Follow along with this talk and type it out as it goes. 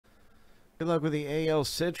Good luck with the AL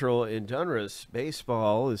Central in Donruss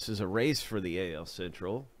baseball. This is a race for the AL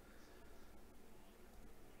Central.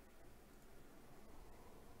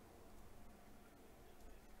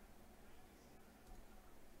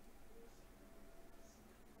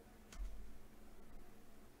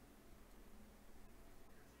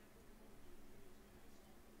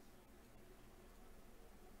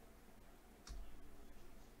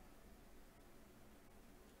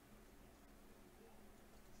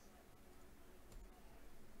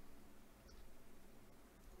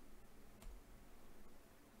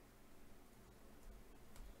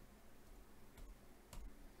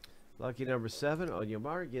 Lucky number 7 on your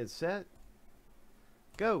mark, get set,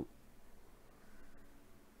 go.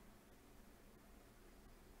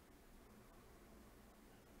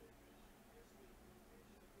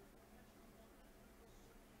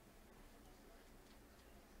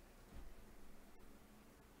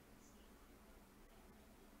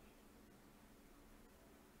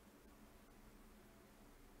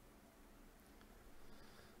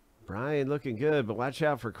 Brian looking good, but watch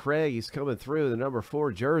out for Craig. He's coming through the number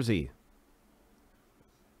 4 jersey.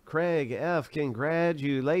 Craig F.,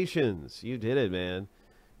 congratulations. You did it, man.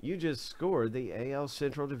 You just scored the AL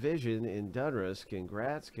Central Division in Donruss.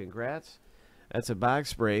 Congrats, congrats. That's a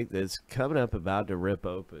box break that's coming up, about to rip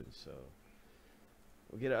open. So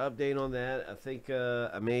we'll get an update on that. I think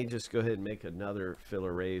I may just go ahead and make another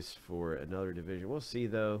filler race for another division. We'll see,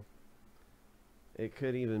 though. It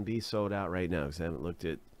could even be sold out right now because I haven't looked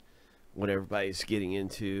at what everybody's getting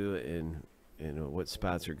into and what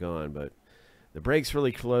spots are gone. But the break's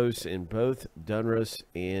really close in both Donruss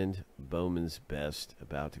and Bowman's Best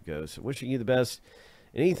about to go. So wishing you the best.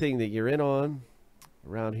 Anything that you're in on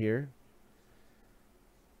around here.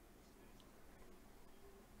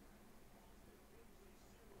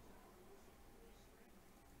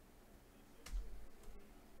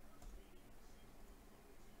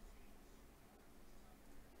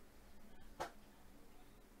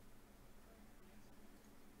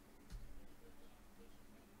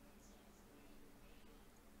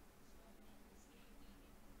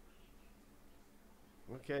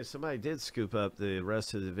 Okay, somebody did scoop up the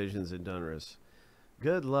rest of the divisions in Donruss.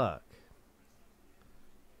 Good luck.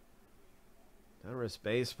 Donruss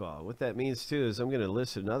baseball. What that means, too, is I'm going to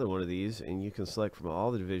list another one of these, and you can select from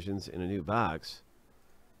all the divisions in a new box.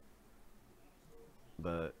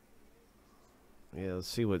 But, yeah, let's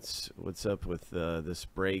see what's up with this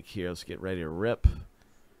break here. Let's get ready to rip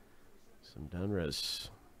some Donruss.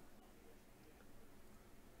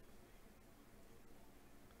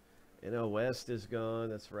 NL West is gone.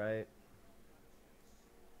 That's right.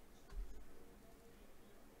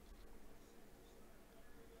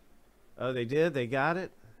 Oh, they did? They got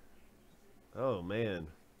it? Oh, man.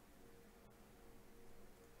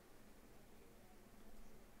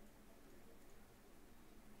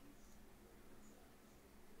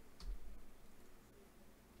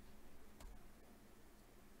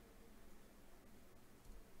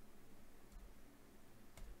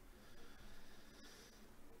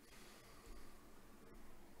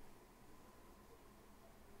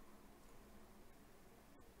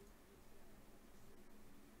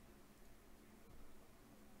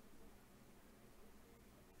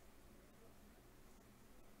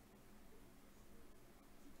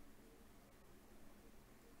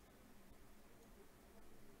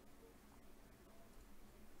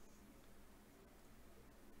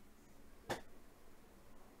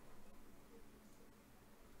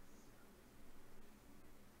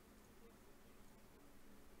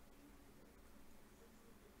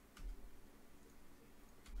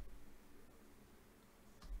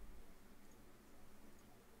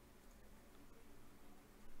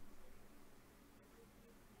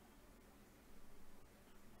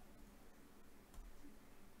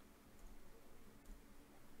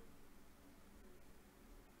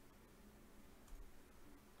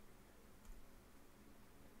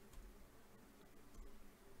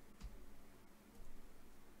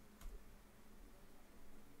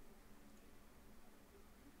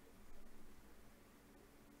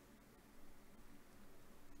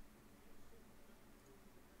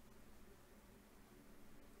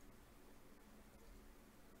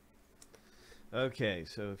 Okay,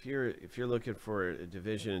 so if you're looking for a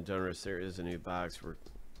division in Donruss, there is a new box.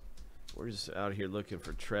 We're just out here looking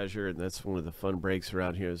for treasure, and that's one of the fun breaks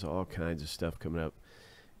around here. There's all kinds of stuff coming up,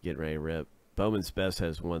 getting ready to rip. Bowman's Best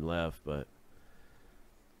has one left, but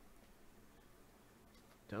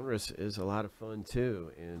Donruss is a lot of fun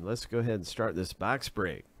too. And let's go ahead and start this box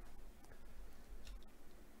break.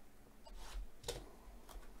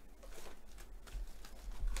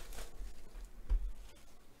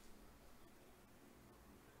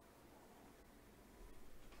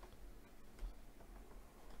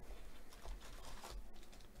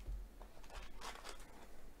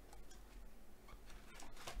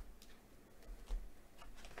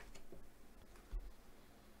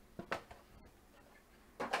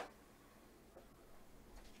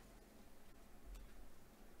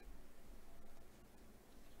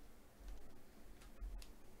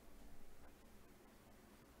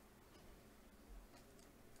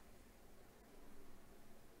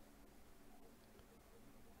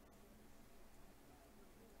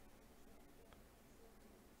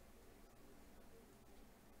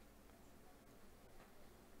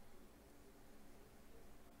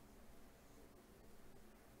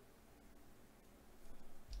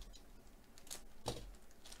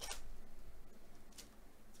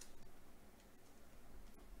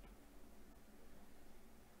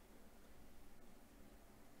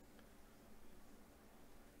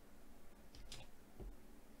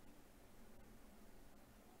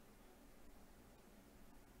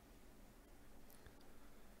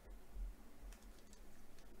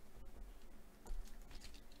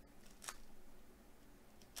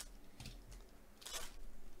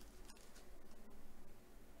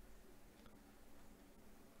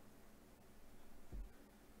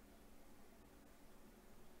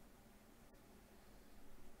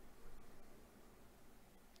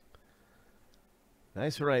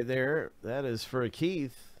 Nice one right there. That is for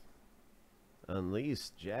Keith.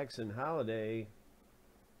 Unleashed Jackson Holiday.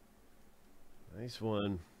 Nice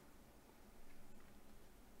one.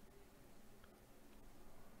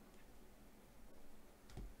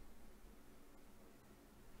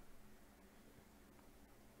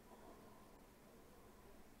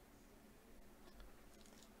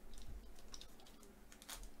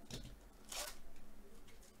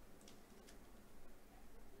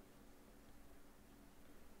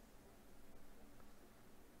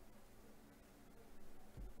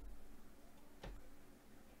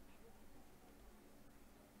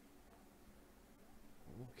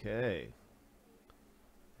 Okay.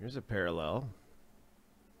 Here's a parallel.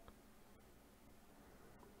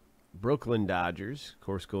 Brooklyn Dodgers, of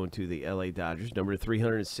course, going to the LA Dodgers, number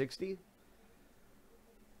 360.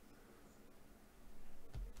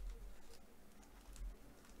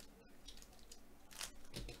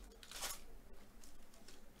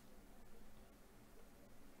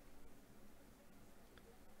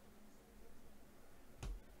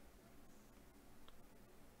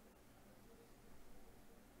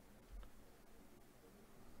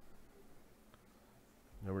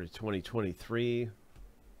 Number 2023.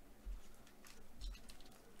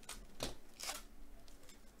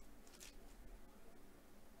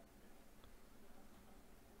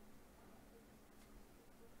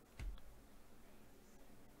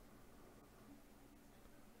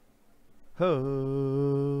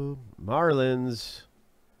 Ho, Marlins.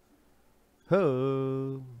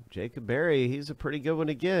 Ho, Jacob Berry. He's a pretty good one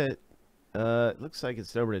to get. It looks like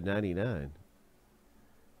it's numbered at 99.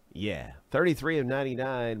 Yeah, 33 of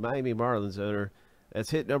 99, Miami Marlins owner. That's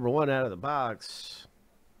hit number 1 out of the box.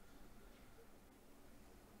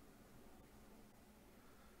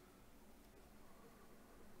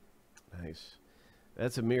 Nice.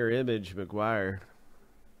 That's a mirror image, McGuire.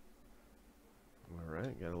 All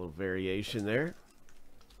right, got a little variation there.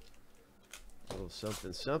 A little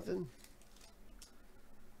something, something.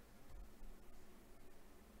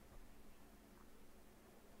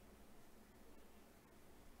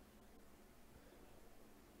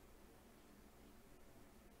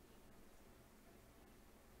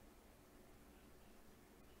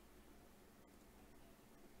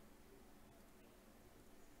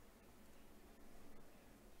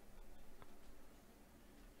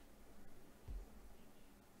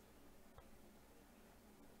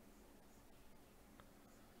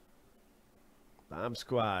 Bomb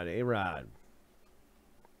Squad, A-Rod.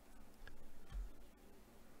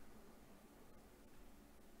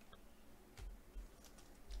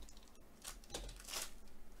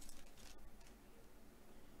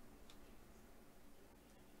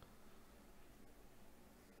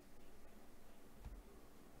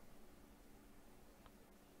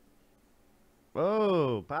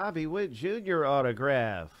 Oh, Bobby Witt Jr.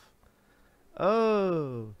 autograph.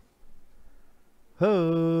 Oh.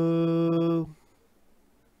 Ho.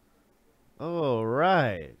 All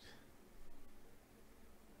right.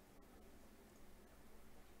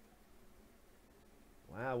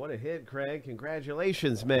 Wow, what a hit, Craig.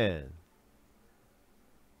 Congratulations, man.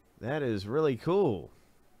 That is really cool.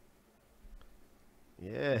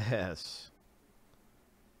 Yes.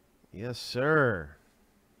 Yes, sir.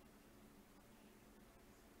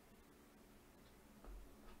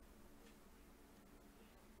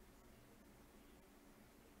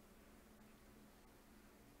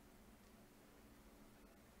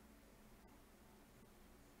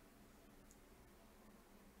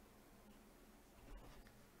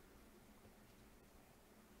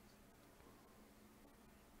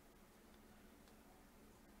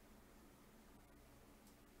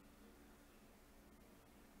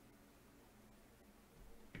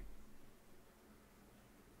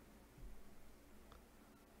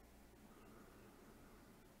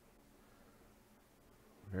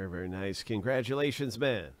 Very, very nice. Congratulations,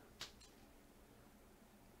 man.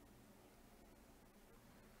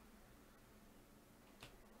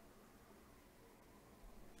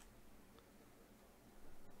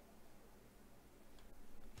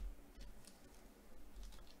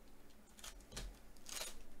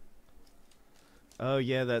 Oh,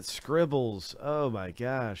 yeah, that Scribbles. Oh, my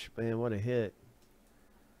gosh. Man, what a hit.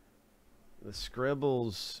 The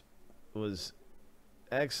Scribbles was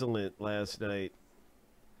excellent last night.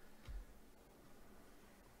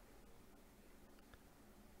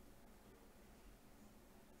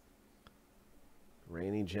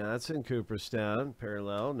 Randy Johnson, Cooperstown,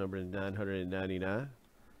 parallel, number 999.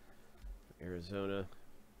 Arizona.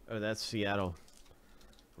 Oh, that's Seattle.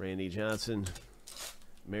 Randy Johnson,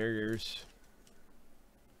 Mariners.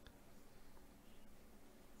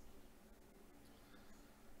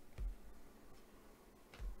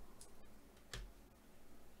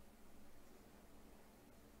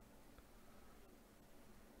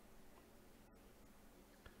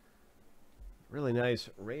 Really nice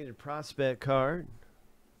rated prospect card.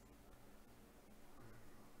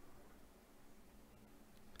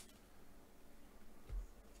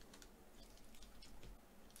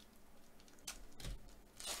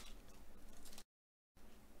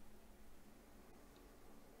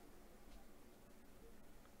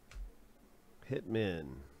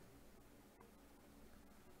 Hitman.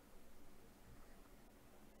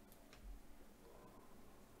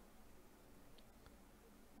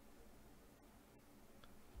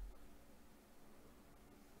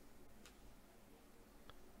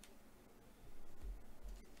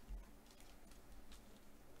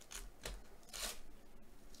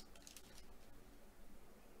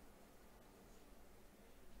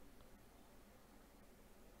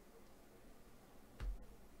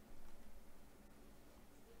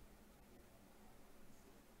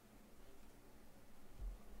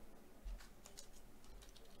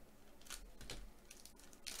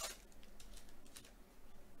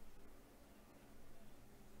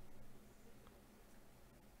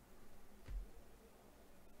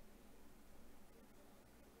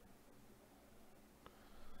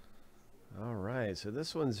 All right, so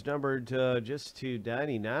this one's numbered just to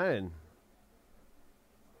 99.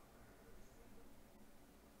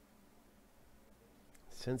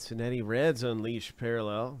 Cincinnati Reds Unleashed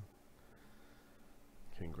parallel.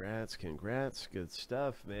 Congrats, congrats. Good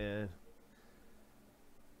stuff, man.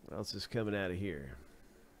 What else is coming out of here?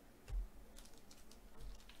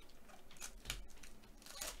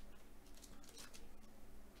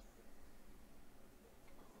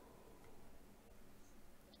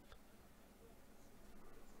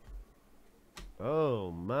 Oh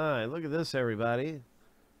my, look at this, everybody.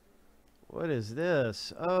 What is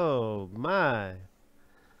this? Oh my.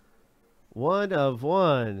 1 of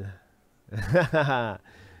 1.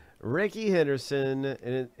 Ricky Henderson,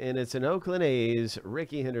 and it's an Oakland A's.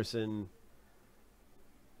 Ricky Henderson.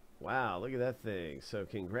 Wow, look at that thing. So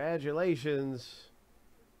congratulations.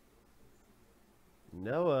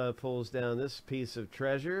 Noah pulls down this piece of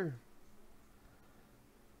treasure.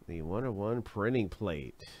 The 1 of 1 printing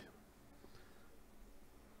plate.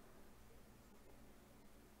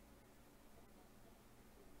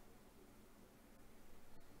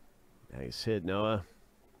 Nice hit, Noah.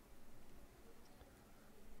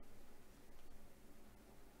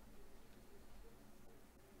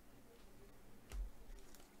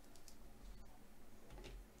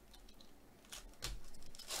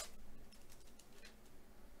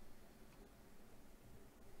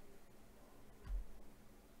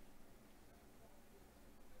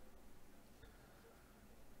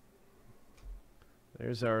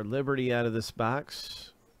 There's our Liberty out of this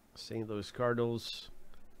box. St. Louis Cardinals.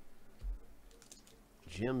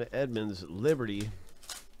 Jim Edmonds, Liberty.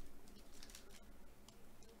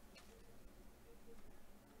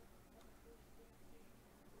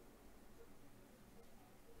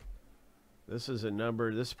 This is a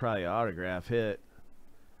number. This is probably an autograph hit.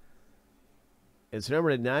 It's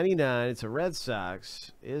numbered at 99. It's a Red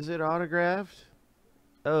Sox. Is it autographed?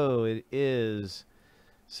 Oh, it is.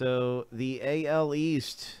 So the AL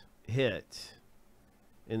East hit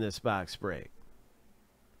in this box break.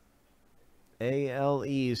 AL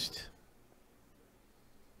East.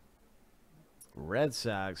 Red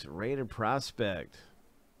Sox rated prospect.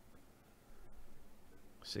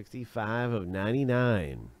 65 of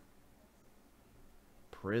 99.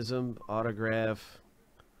 Prism autograph.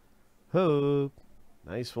 Hope.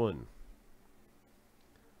 Nice one.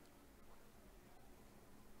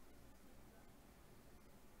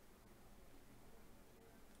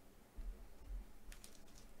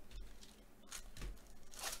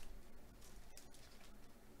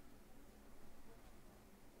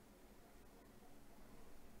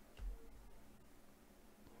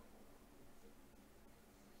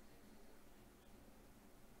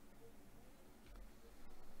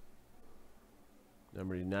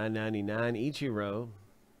 Number 999, Ichiro.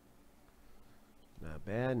 Not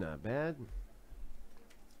bad, not bad.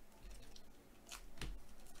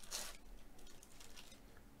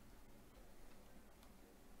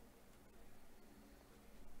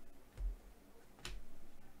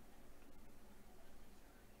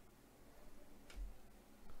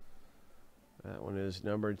 That one is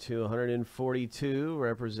number 242,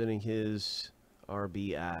 representing his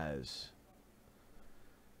RBIs.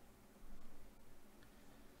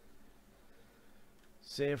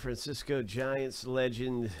 San Francisco Giants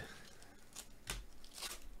legend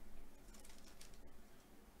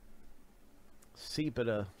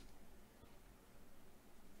Cepeda.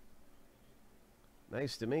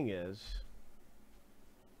 Nice Dominguez.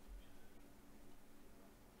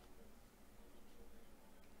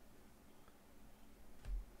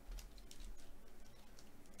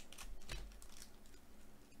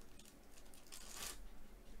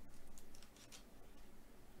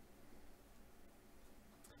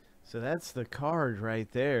 So that's the card right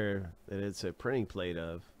there that it's a printing plate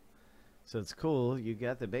of. So it's cool. You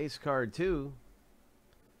got the base card too.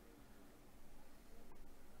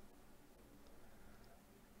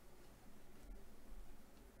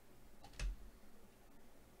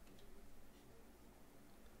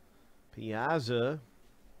 Piazza.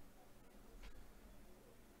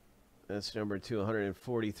 That's number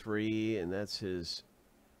 243, and that's his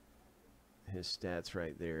stats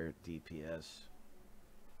right there, DPS.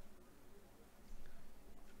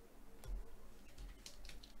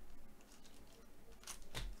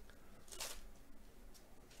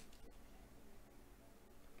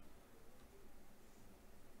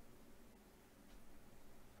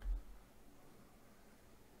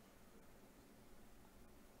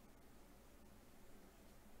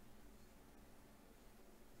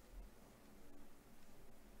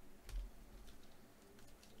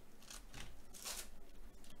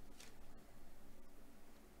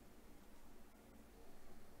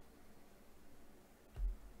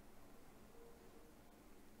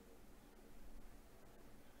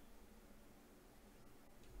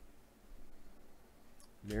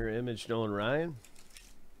 Mirror image Nolan Ryan.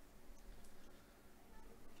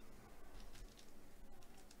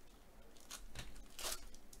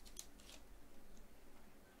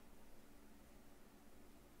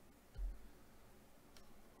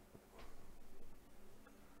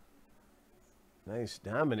 Nice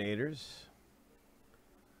Dominators.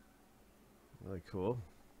 Really cool.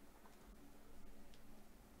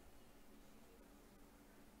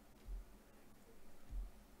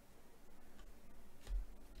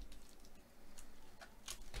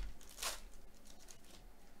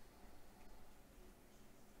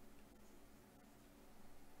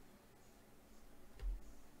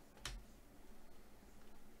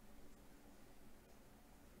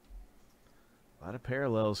 A lot of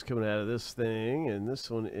parallels coming out of this thing, and this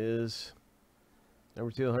one is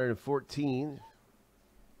number 214.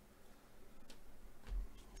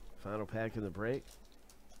 Final pack in the break.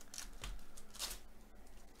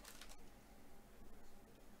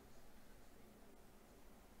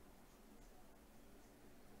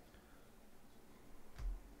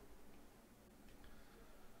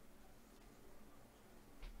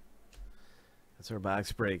 That's our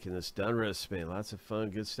box break in this Donruss, man. Lots of fun,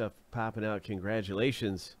 good stuff popping out.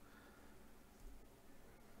 Congratulations.